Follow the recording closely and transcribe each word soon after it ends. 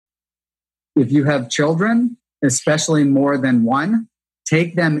if you have children, especially more than one,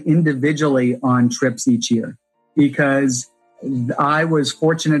 take them individually on trips each year. Because I was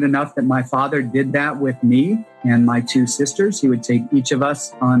fortunate enough that my father did that with me and my two sisters. He would take each of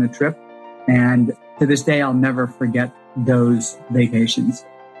us on a trip. And to this day, I'll never forget those vacations.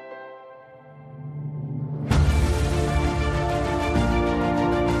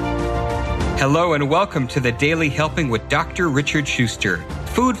 Hello and welcome to the Daily Helping with Dr. Richard Schuster.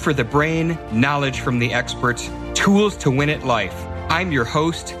 Food for the brain, knowledge from the experts, tools to win at life. I'm your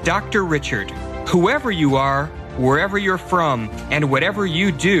host, Dr. Richard. Whoever you are, wherever you're from, and whatever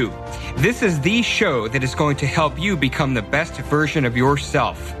you do, this is the show that is going to help you become the best version of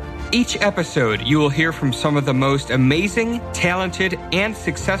yourself. Each episode, you will hear from some of the most amazing, talented, and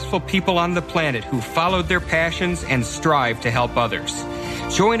successful people on the planet who followed their passions and strive to help others.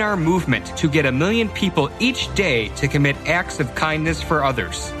 Join our movement to get 1 million people each day to commit acts of kindness for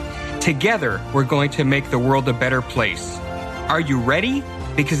others. Together, we're going to make the world a better place. Are you ready?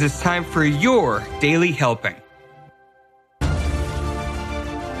 Because it's time for your Daily Helping.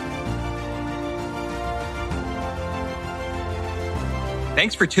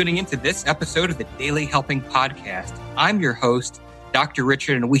 Thanks for tuning into this episode of the Daily Helping Podcast. I'm your host, Dr.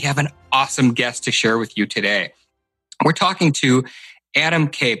 Richard, and we have an awesome guest to share with you today. We're talking to Adam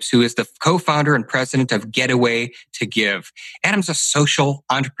Capes, who is the co-founder and president of Getaway2Give. Adam's a social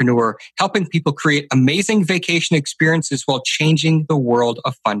entrepreneur, helping people create amazing vacation experiences while changing the world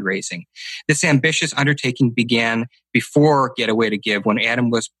of fundraising. This ambitious undertaking began before Getaway2Give, when Adam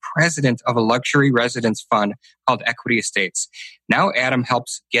was president of a luxury residence fund called Equity Estates. Now Adam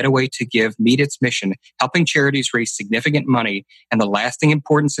helps Getaway2Give meet its mission, helping charities raise significant money and the lasting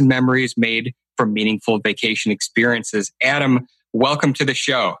importance and memories made from meaningful vacation experiences. Adam, welcome to the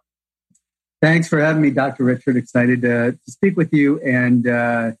show. Thanks for having me, Dr. Richard. Excited to speak with you. And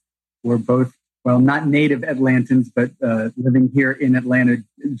we're both, well, not native Atlantans, but living here in Atlanta,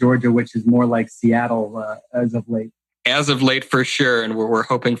 Georgia, which is more like Seattle as of late. As of late, for sure. And we're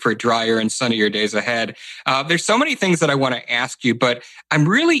hoping for drier and sunnier days ahead. There's so many things that I want to ask you, but I'm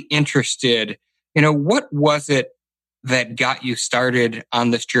really interested, what was it that got you started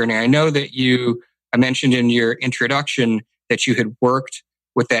on this journey? I know that I mentioned in your introduction that you had worked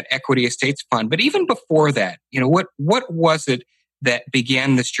with that Equity Estates Fund. But even before that, what was it that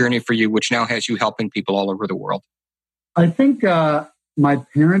began this journey for you, which now has you helping people all over the world? I think my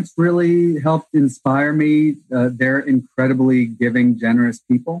parents really helped inspire me. They're incredibly giving, generous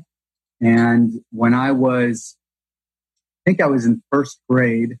people. And when I was in first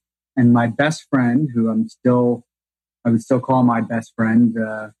grade, and my best friend, who I would still call my best friend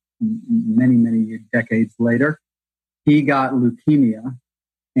many, many decades later, he got leukemia,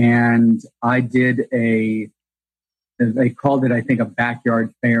 and I did they called it, I think, a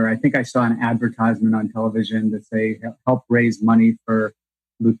backyard fair. I think I saw an advertisement on television to say, help raise money for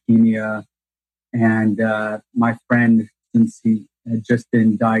leukemia. And my friend, since he had just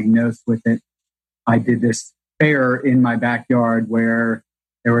been diagnosed with it, I did this fair in my backyard where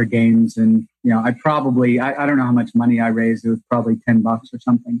there were games. And, I don't know how much money I raised. It was probably $10 or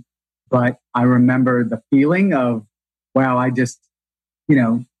something. But I remember the feeling of, wow, I just,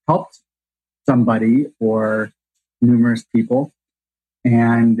 helped somebody or numerous people.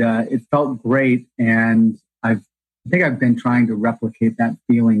 And it felt great. And I think I've been trying to replicate that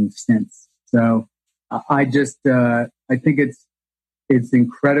feeling since. So I think it's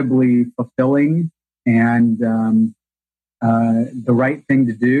incredibly fulfilling and the right thing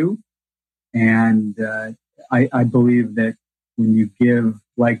to do. And I believe that when you give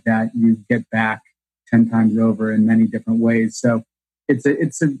like that, you get back 10 times over in many different ways. So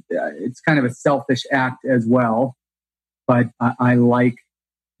it's kind of a selfish act as well, but I like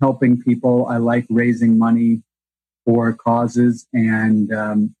helping people. I like raising money for causes,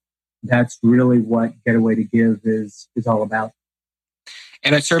 and that's really what Getaway2Give is all about.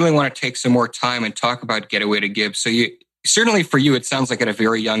 And I certainly want to take some more time and talk about Getaway2Give. So certainly for you, it sounds like at a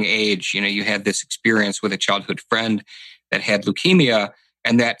very young age, you had this experience with a childhood friend that had leukemia,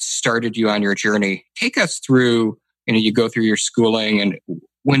 and that started you on your journey. Take us through, you go through your schooling, and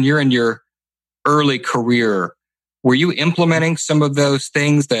when you're in your early career, were you implementing some of those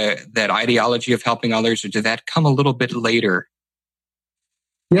things, that ideology of helping others, or did that come a little bit later?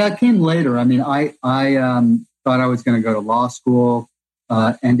 Yeah, it came later. I mean, I thought I was going to go to law school,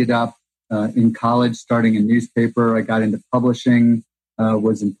 ended up in college starting a newspaper. I got into publishing,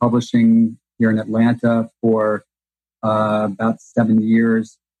 was in publishing here in Atlanta for about 7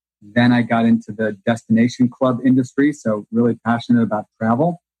 years. Then I got into the destination club industry, so really passionate about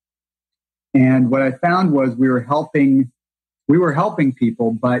travel. And what I found was we were helping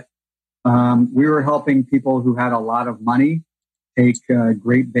people, but We were helping people who had a lot of money take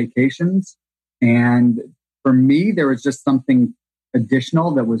great vacations. And for me, there was just something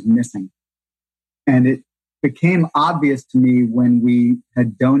additional that was missing. And it became obvious to me when we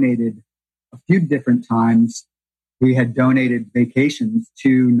had donated a few different times. We had donated vacations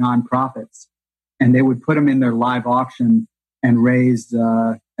to nonprofits, and they would put them in their live auction and raise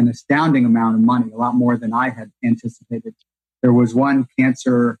an astounding amount of money, a lot more than I had anticipated. There was one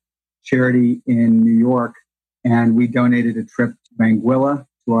cancer charity in New York, and we donated a trip to Anguilla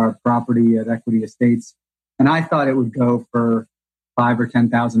to our property at Equity Estates. And I thought it would go for $5,000 or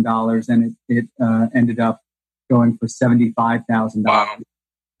 $10,000, and it ended up going for $75,000. Wow.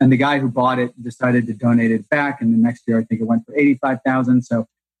 And the guy who bought it decided to donate it back. And the next year, I think it went for $85,000. So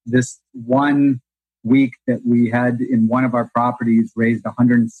this one week that we had in one of our properties raised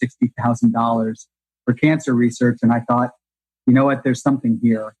 $160,000 for cancer research. And I thought, you know what, there's something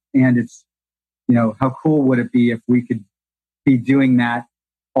here. And it's, how cool would it be if we could be doing that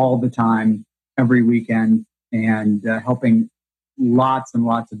all the time, every weekend, and helping lots and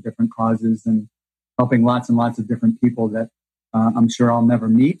lots of different causes and helping lots and lots of different people that I'm sure I'll never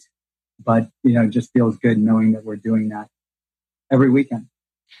meet, but it just feels good knowing that we're doing that every weekend.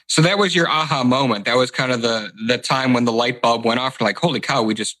 So that was your aha moment. That was kind of the time when the light bulb went off. Like, holy cow,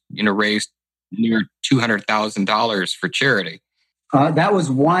 we just raised near $200,000 for charity. That was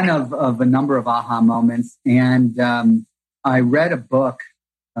one of a number of aha moments, and I read a book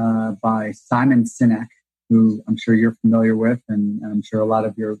by Simon Sinek, who I'm sure you're familiar with, and I'm sure a lot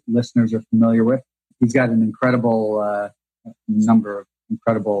of your listeners are familiar with. He's got an incredible number of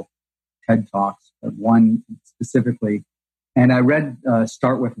incredible TED Talks, but one specifically. And I read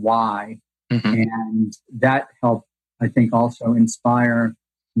Start With Why, and that helped, I think, also inspire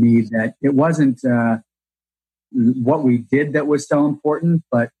me that it wasn't what we did that was so important,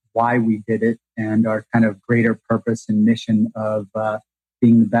 but why we did it and our kind of greater purpose and mission of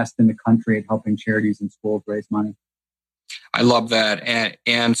being the best in the country at helping charities and schools raise money. I love that.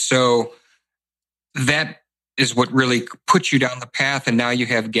 And so that is what really puts you down the path. And now you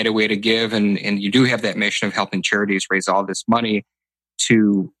have Getaway2Give, and you do have that mission of helping charities raise all this money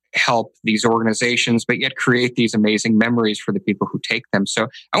to help these organizations, but yet create these amazing memories for the people who take them. So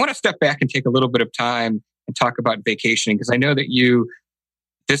I want to step back and take a little bit of time and talk about vacationing, because I know that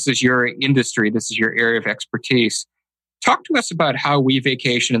this is your industry, this is your area of expertise. Talk to us about how we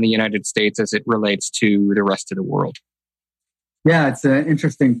vacation in the United States as it relates to the rest of the world. Yeah, it's an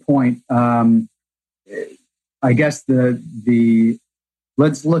interesting point. I guess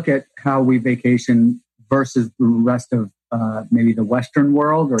let's look at how we vacation versus the rest of maybe the Western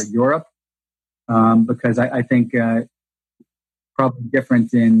world or Europe, because I think probably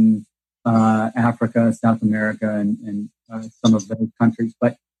different in Africa, South America, and some of those countries.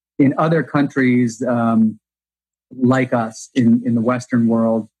 But in other countries like us in the Western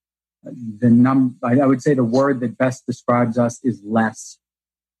world, I would say the word that best describes us is less.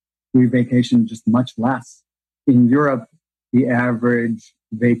 We vacation just much less. In Europe, the average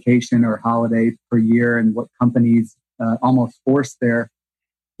vacation or holiday per year and what companies almost force their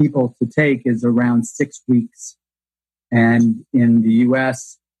people to take is around 6 weeks. And in the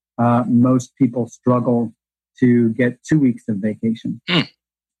US, most people struggle to get 2 weeks of vacation.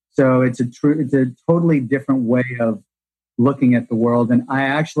 So it's a totally different way of looking at the world. And I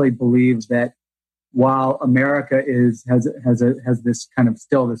actually believe that while America has this kind of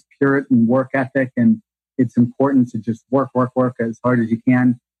still this Puritan work ethic, and it's important to just work as hard as you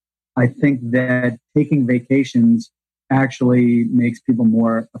can, I think that taking vacations actually makes people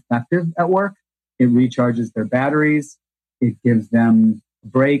more effective at work. It recharges their batteries. It gives them a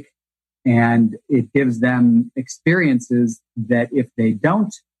break, and it gives them experiences that if they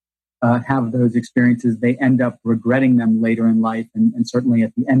don't have those experiences, they end up regretting them later in life, and certainly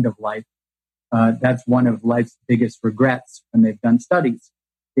at the end of life. That's one of life's biggest regrets when they've done studies,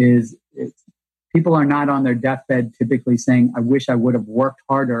 is people are not on their deathbed typically saying, I wish I would have worked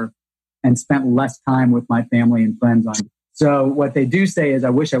harder and spent less time with my family and friends on it. So what they do say is, I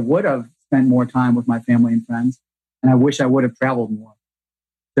wish I would have spent more time with my family and friends, and I wish I would have traveled more.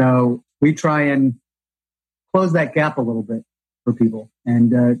 So we try and close that gap a little bit for people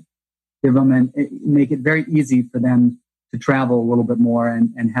and give them and make it very easy for them to travel a little bit more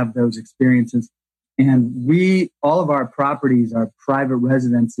and have those experiences. And all of our properties are private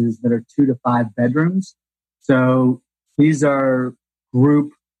residences that are 2 to 5 bedrooms. So these are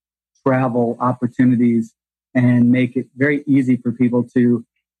group travel opportunities and make it very easy for people to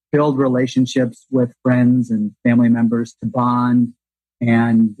build relationships with friends and family members, to bond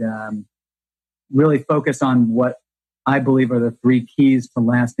and really focus on what I believe are the three keys to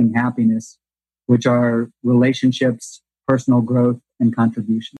lasting happiness, which are relationships, personal growth, and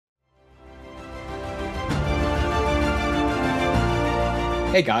contribution.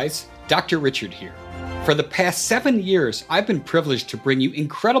 Hey guys, Dr. Richard here. For the past 7 years, I've been privileged to bring you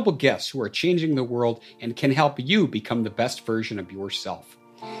incredible guests who are changing the world and can help you become the best version of yourself.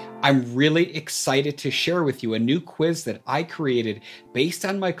 I'm really excited to share with you a new quiz that I created based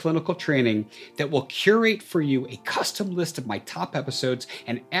on my clinical training that will curate for you a custom list of my top episodes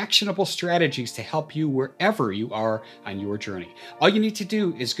and actionable strategies to help you wherever you are on your journey. All you need to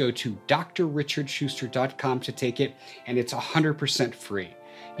do is go to drrichardschuster.com to take it, and it's 100% free.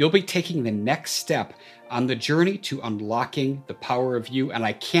 You'll be taking the next step on the journey to unlocking the power of you, and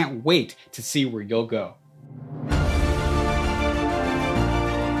I can't wait to see where you'll go.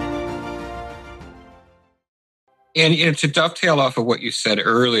 And to dovetail off of what you said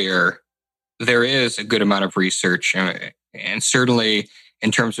earlier, there is a good amount of research, and certainly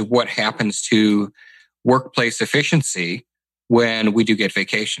in terms of what happens to workplace efficiency when we do get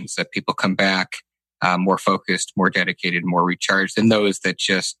vacations, that people come back more focused, more dedicated, more recharged than those that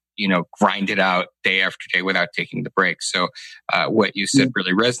just, grind it out day after day without taking the break. So what you said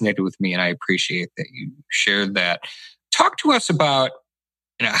really resonated with me, and I appreciate that you shared that. Talk to us about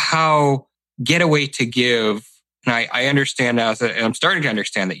how Getaway2Give. And I understand now, and I'm starting to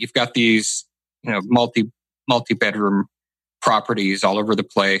understand that you've got these, multi-bedroom properties all over the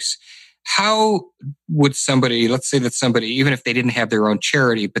place. How would somebody, let's say that somebody, even if they didn't have their own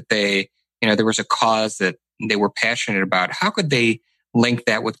charity, but they, there was a cause that they were passionate about, how could they link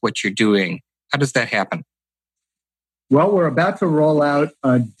that with what you're doing? How does that happen? Well, we're about to roll out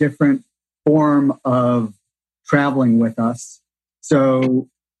a different form of traveling with us. So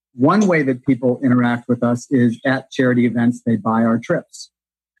one way that people interact with us is at charity events. They buy our trips,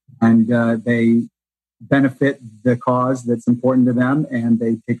 and they benefit the cause that's important to them, and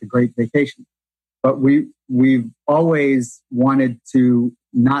they take a great vacation. But we've always wanted to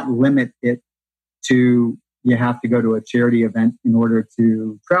not limit it to you have to go to a charity event in order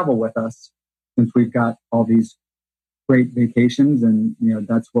to travel with us, since we've got all these great vacations, and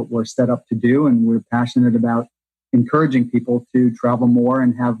that's what we're set up to do, and we're passionate about encouraging people to travel more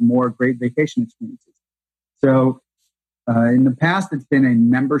and have more great vacation experiences. So in the past, it's been a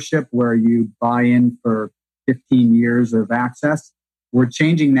membership where you buy in for 15 years of access. We're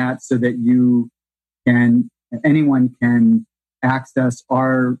changing that so that anyone can access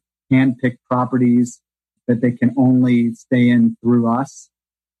our hand-picked properties that they can only stay in through us.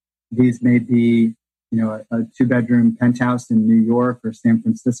 These may be, a 2-bedroom penthouse in New York or San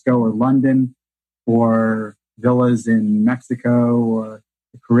Francisco or London, or villas in Mexico or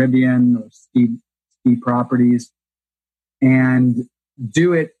the Caribbean, or ski properties, and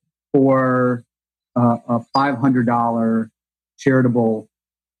do it for a $500 charitable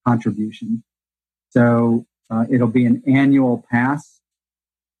contribution. So it'll be an annual pass,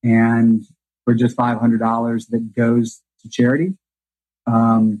 and for just $500 that goes to charity,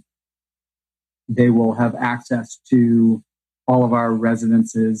 they will have access to all of our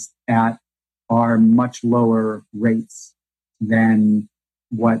residences at are much lower rates than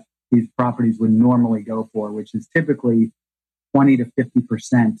what these properties would normally go for, which is typically 20 to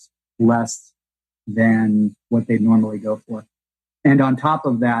 50% less than what they normally go for. And on top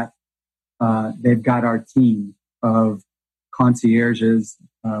of that, they've got our team of concierges.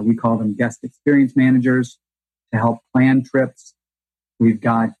 We call them guest experience managers to help plan trips. We've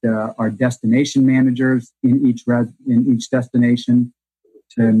got our destination managers in each destination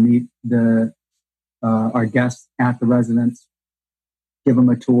to meet our guests at the residence, give them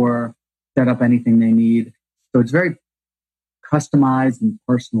a tour, set up anything they need. So it's very customized and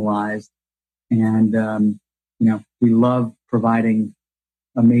personalized. And, we love providing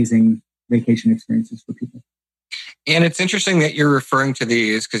amazing vacation experiences for people. And it's interesting that you're referring to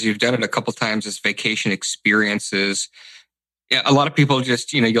these, because you've done it a couple times, as vacation experiences. Yeah, a lot of people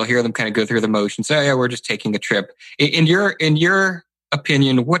just, you'll hear them kind of go through the motions. Oh, yeah, we're just taking a trip. In your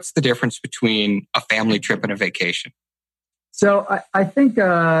opinion, what's the difference between a family trip and a vacation? So I think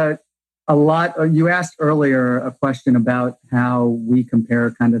a lot, you asked earlier a question about how we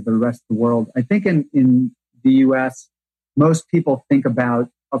compare kind of the rest of the world. I think in the US, most people think about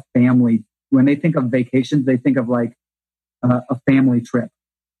a family. When they think of vacations, they think of like a family trip.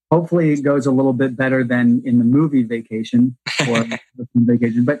 Hopefully it goes a little bit better than in the movie Vacation or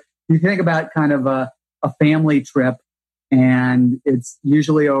Vacation. But you think about kind of a family trip, and it's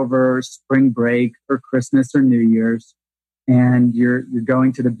usually over spring break or Christmas or New Year's. And you're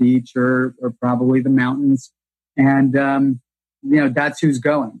going to the beach or probably the mountains. And, that's who's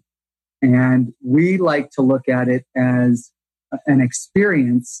going. And we like to look at it as an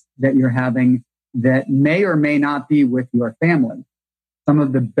experience that you're having that may or may not be with your family. Some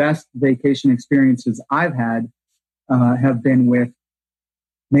of the best vacation experiences I've had have been with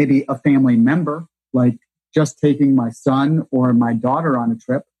maybe a family member, like just taking my son or my daughter on a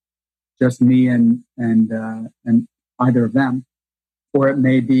trip, just me and either of them, or it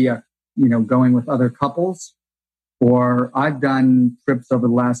may be going with other couples. Or I've done trips over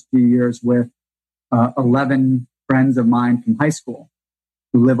the last few years with 11 friends of mine from high school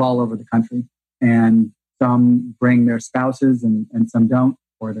who live all over the country. And some bring their spouses and some don't,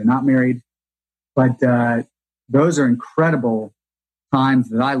 or they're not married. But those are incredible times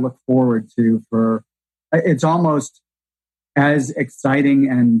that I look forward to. It's almost as exciting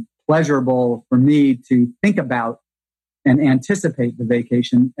and pleasurable for me to think about and anticipate the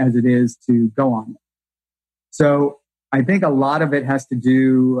vacation as it is to go on it. So I think a lot of it has to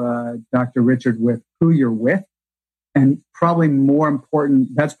do, Dr. Richard, with who you're with, and that's probably more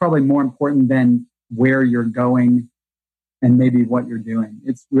important than where you're going and maybe what you're doing.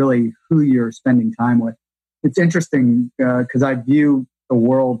 It's really who you're spending time with. It's interesting because I view the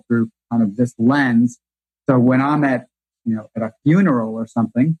world through kind of this lens. So when I'm at a funeral or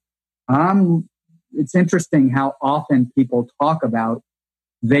something, it's interesting how often people talk about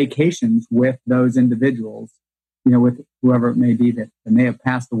vacations with those individuals, with whoever it may be that may have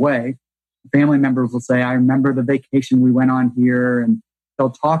passed away. Family members will say, I remember the vacation we went on here. And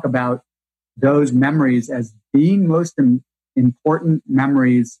they'll talk about those memories as being most important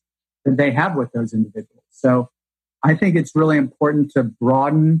memories that they have with those individuals. So I think it's really important to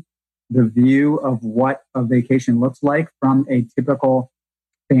broaden the view of what a vacation looks like from a typical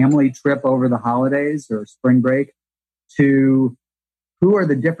family trip over the holidays or spring break to who are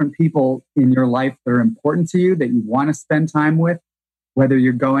the different people in your life that are important to you that you want to spend time with, whether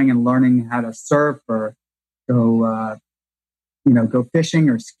you're going and learning how to surf or go fishing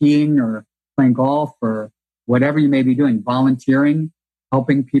or skiing or playing golf or whatever you may be doing, volunteering,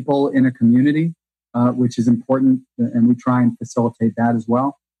 helping people in a community, which is important. And we try and facilitate that as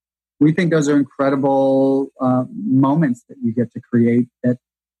well. We think those are incredible moments that you get to create that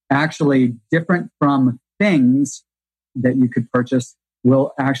actually, different from things that you could purchase,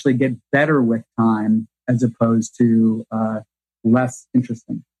 will actually get better with time as opposed to less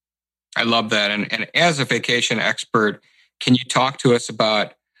interesting. I love that. And as a vacation expert, can you talk to us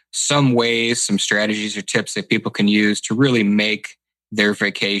about some ways, some strategies or tips that people can use to really make their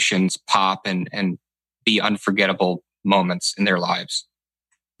vacations pop and be unforgettable moments in their lives?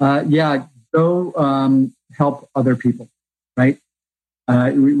 Go help other people, right?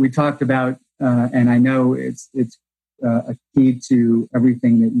 We talked about, and I know it's a key to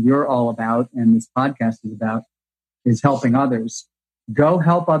everything that you're all about and this podcast is about, is helping others. Go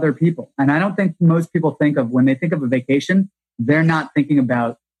help other people. And I don't think most people when they think of a vacation, they're not thinking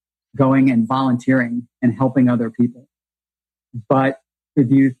about going and volunteering and helping other people. But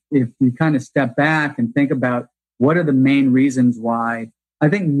if you kind of step back and think about what are the main reasons why, I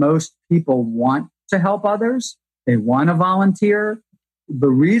think most people want to help others. They want to volunteer. The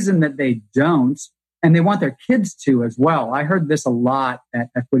reason that they don't, and they want their kids to as well. I heard this a lot at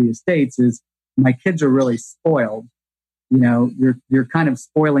Equity Estates is my kids are really spoiled. You're kind of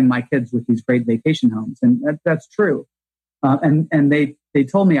spoiling my kids with these great vacation homes. And that's true. And they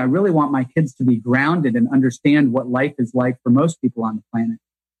told me, I really want my kids to be grounded and understand what life is like for most people on the planet.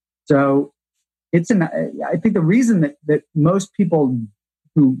 So I think the reason that most people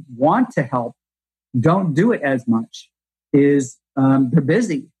who want to help don't do it as much is they're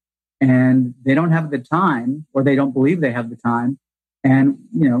busy and they don't have the time, or they don't believe they have the time. And,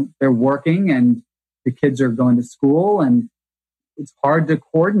 they're working and the kids are going to school and it's hard to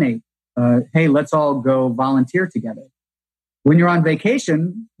coordinate. Hey, let's all go volunteer together. When you're on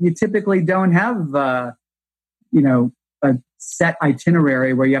vacation, you typically don't have, a set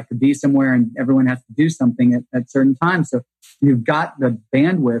itinerary where you have to be somewhere and everyone has to do something at certain times. So you've got the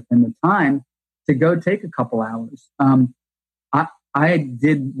bandwidth and the time to go take a couple hours. I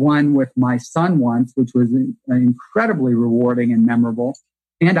did one with my son once, which was incredibly rewarding and memorable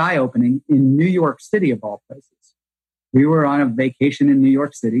and eye-opening in New York City, of all places. We were on a vacation in New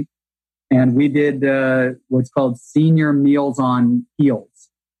York City, and we did what's called Senior Meals on Wheels.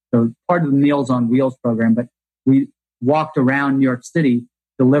 So part of the Meals on Wheels program, but we walked around New York City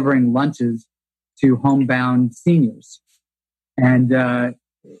delivering lunches to homebound seniors. And it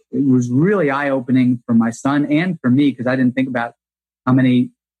was really eye-opening for my son and for me, because I didn't think about how many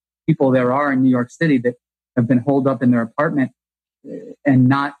people there are in New York City that have been holed up in their apartment and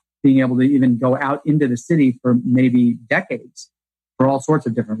not being able to even go out into the city for maybe decades for all sorts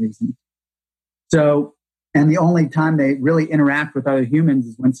of different reasons. So, and the only time they really interact with other humans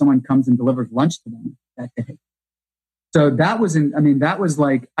is when someone comes and delivers lunch to them that day. So that was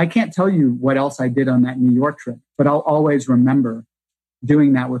like, I can't tell you what else I did on that New York trip, but I'll always remember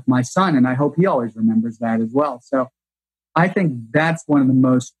doing that with my son. And I hope he always remembers that as well. So I think that's one of the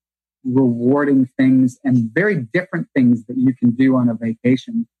most rewarding things and very different things that you can do on a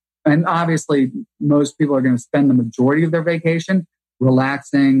vacation. And obviously, most people are going to spend the majority of their vacation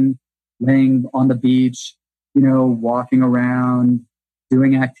relaxing, laying on the beach, walking around,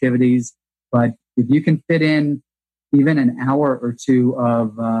 doing activities. But if you can fit in even an hour or two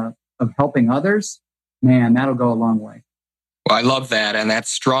of helping others, man, that'll go a long way. Well, I love that. And that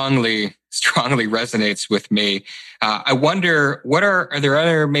strongly resonates with me. I wonder, are there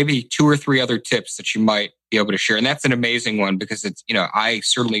other, maybe 2 or 3 other tips that you might be able to share? And that's an amazing one because it's, I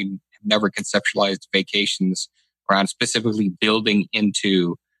certainly have never conceptualized vacations around specifically building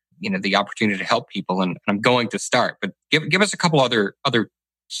into, the opportunity to help people. And I'm going to start, but give us a couple other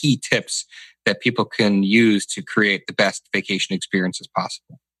key tips that people can use to create the best vacation experiences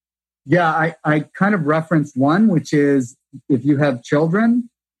possible. Yeah, I kind of referenced one, which is if you have children,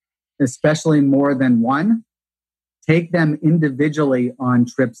 especially more than one, take them individually on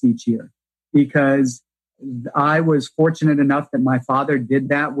trips each year. Because I was fortunate enough that my father did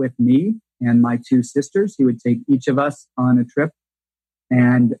that with me and my 2 sisters. He would take each of us on a trip.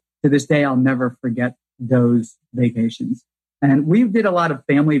 And to this day, I'll never forget those vacations. And we did a lot of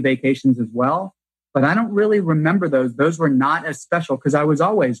family vacations as well, but I don't really remember those. Those were not as special because I was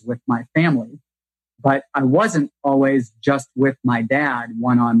always with my family, but I wasn't always just with my dad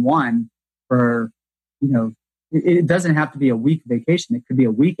one-on-one for, it doesn't have to be a week vacation. It could be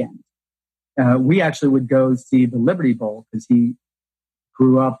a weekend. We actually would go see the Liberty Bowl because he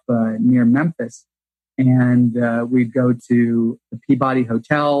grew up near Memphis. And we'd go to the Peabody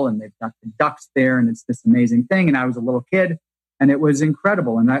Hotel and they've got the ducks there and it's this amazing thing. And I was a little kid and it was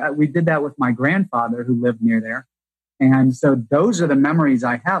incredible. And we did that with my grandfather who lived near there. And so those are the memories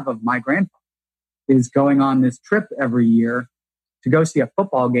I have of my grandfather, is going on this trip every year to go see a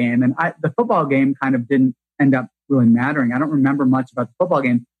football game. And the football game kind of didn't end up really mattering. I don't remember much about the football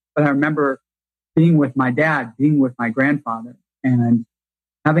game, but I remember being with my dad, being with my grandfather, and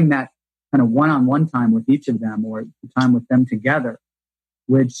having that kind of one-on-one time with each of them, or time with them together,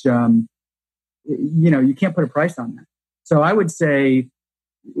 which, you can't put a price on that. So I would say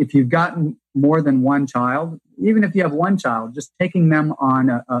if you've got more than one child, even if you have one child, just taking them on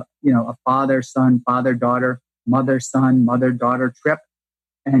a father-son, father-daughter, mother-son, mother-daughter trip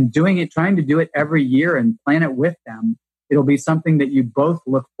and trying to do it every year and plan it with them. It'll be something that you both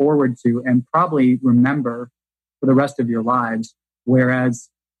look forward to and probably remember for the rest of your lives. Whereas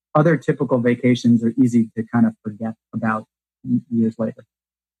other typical vacations are easy to kind of forget about years later.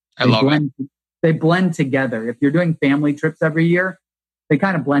 I love it. They blend together. If you're doing family trips every year, they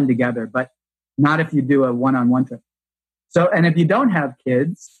kind of blend together, but not if you do a one-on-one trip. So, and if you don't have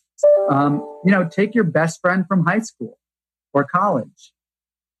kids, take your best friend from high school or college,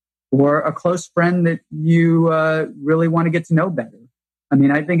 or a close friend that you really want to get to know better. I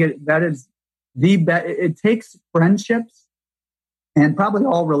mean, I think that is the best. It takes friendships and probably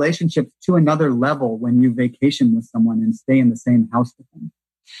all relationships to another level when you vacation with someone and stay in the same house with them.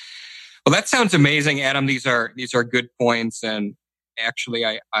 Well, that sounds amazing, Adam. These are good points. And actually,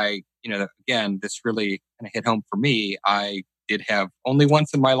 I again, this really kind of hit home for me. I did have only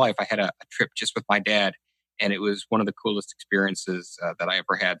once in my life, I had a trip just with my dad, and it was one of the coolest experiences that I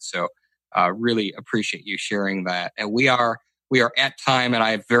ever had. So really appreciate you sharing that. And we are at time, and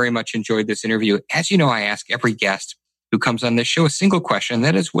I have very much enjoyed this interview. As you know, I ask every guest who comes on this show a single question, and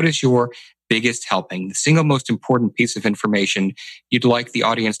that is, what is your biggest helping, the single most important piece of information you'd like the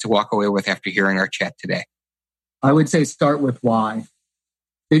audience to walk away with after hearing our chat today? I would say start with why.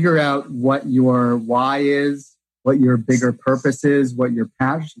 Figure out what your why is, what your bigger purpose is, what you're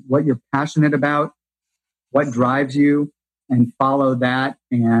passionate about, what drives you, and follow that.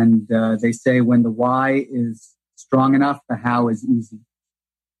 And they say when the why is strong enough, the how is easy.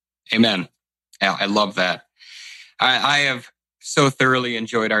 Amen. Yeah, I love that. I have so thoroughly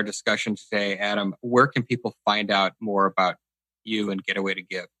enjoyed our discussion today, Adam. Where can people find out more about you and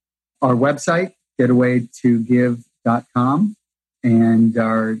Getaway2Give? Our website, Getaway2Give.com, and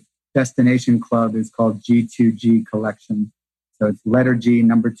our destination club is called G2G Collection. So it's letter G,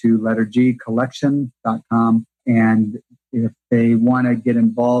 number 2, letter G, collection.com. And if they want to get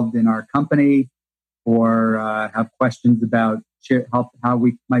involved in our company or have questions about how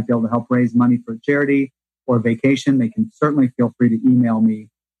we might be able to help raise money for charity or vacation, they can certainly feel free to email me.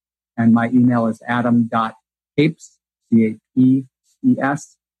 And my email is adam.capes,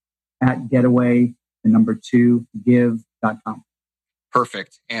 CAPES, at Getaway2Give.com.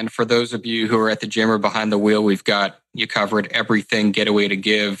 Perfect. And for those of you who are at the gym or behind the wheel, we've got you covered. Everything Getaway to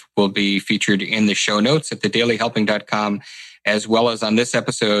Give will be featured in the show notes at thedailyhelping.com, as well as on this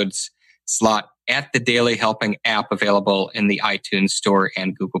episode's slot at the Daily Helping app, available in the iTunes Store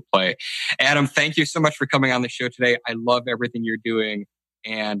and Google Play. Adam, thank you so much for coming on the show today. I love everything you're doing,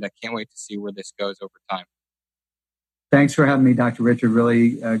 and I can't wait to see where this goes over time. Thanks for having me, Dr. Richard.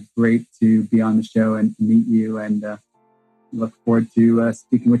 Really great to be on the show and meet you, and look forward to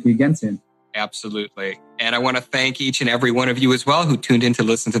speaking with you again soon. Absolutely. And I want to thank each and every one of you as well who tuned in to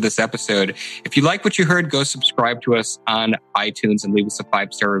listen to this episode. If you like what you heard, go subscribe to us on iTunes and leave us a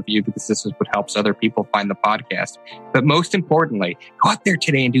 5-star review, because this is what helps other people find the podcast. But most importantly, go out there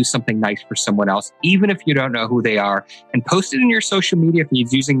today and do something nice for someone else, even if you don't know who they are, and post it in your social media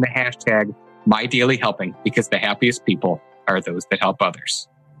feeds using the hashtag #MyDailyHelping, because the happiest people are those that help others.